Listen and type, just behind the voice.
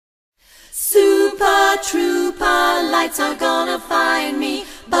Super Trouper, lights are gonna find me,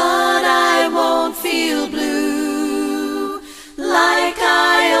 but I won't feel blue like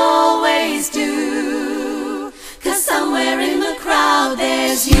I always do, 'cause somewhere in the crowd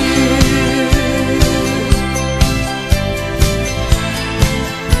there's you.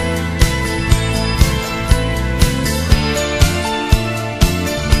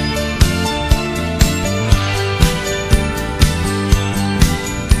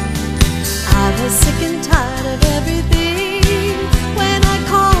 I was sick and tired of everything when I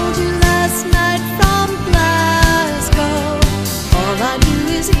called you last night from Glasgow. All I do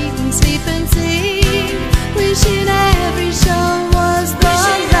is eat and sleep and sing, wishing every show was the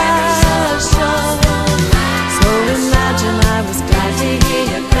last show. So imagine I was glad to hear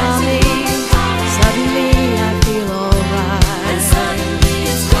you coming. Suddenly I feel alright,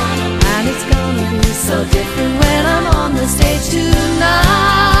 and it's gonna be so different when I'm on the stage tonight.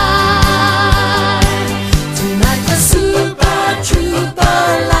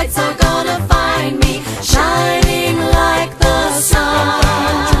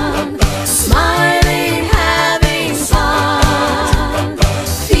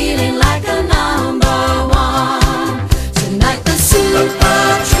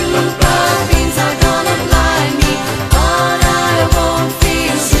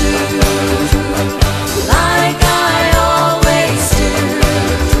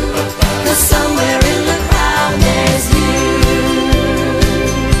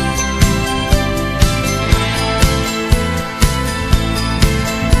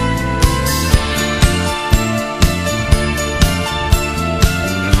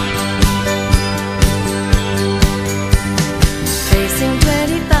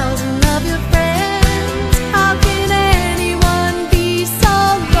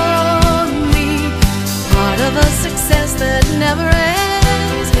 Success that never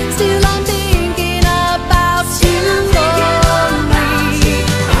ends. Still I'm thinking about you only.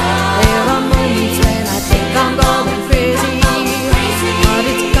 There are moments when I think I'm going crazy, but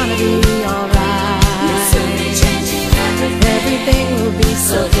it's gonna be alright. Everything will be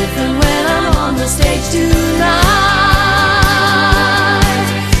so different when I'm on the stage tonight.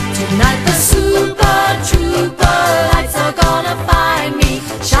 Tonight the Super Trouper lights are gonna find me,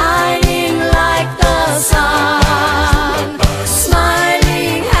 shining like the sun.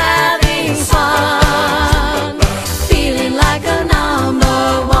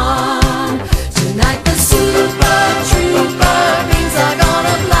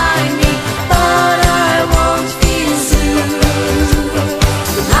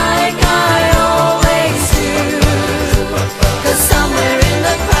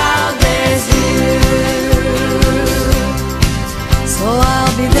 So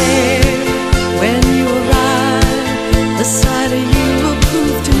I'll be there when you arrive. The sight of you will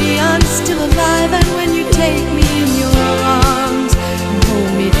prove to me I'm still alive. And when you take me in your arms and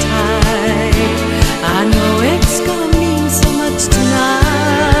hold me tight, I know it's gonna mean so much tonight.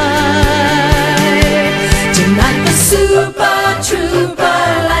 Tonight the Super Trouper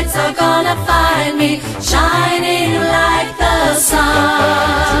lights are gonna find me, shining like the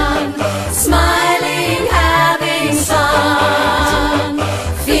sun, smiling, having fun,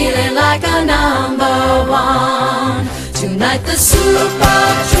 feeling like a number one. Tonight the Super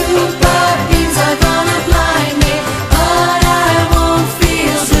Trouper beams are gonna blind me, but I won't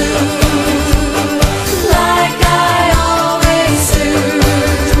feel blue like I always do,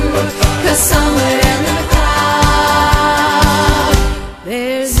 'cause somewhere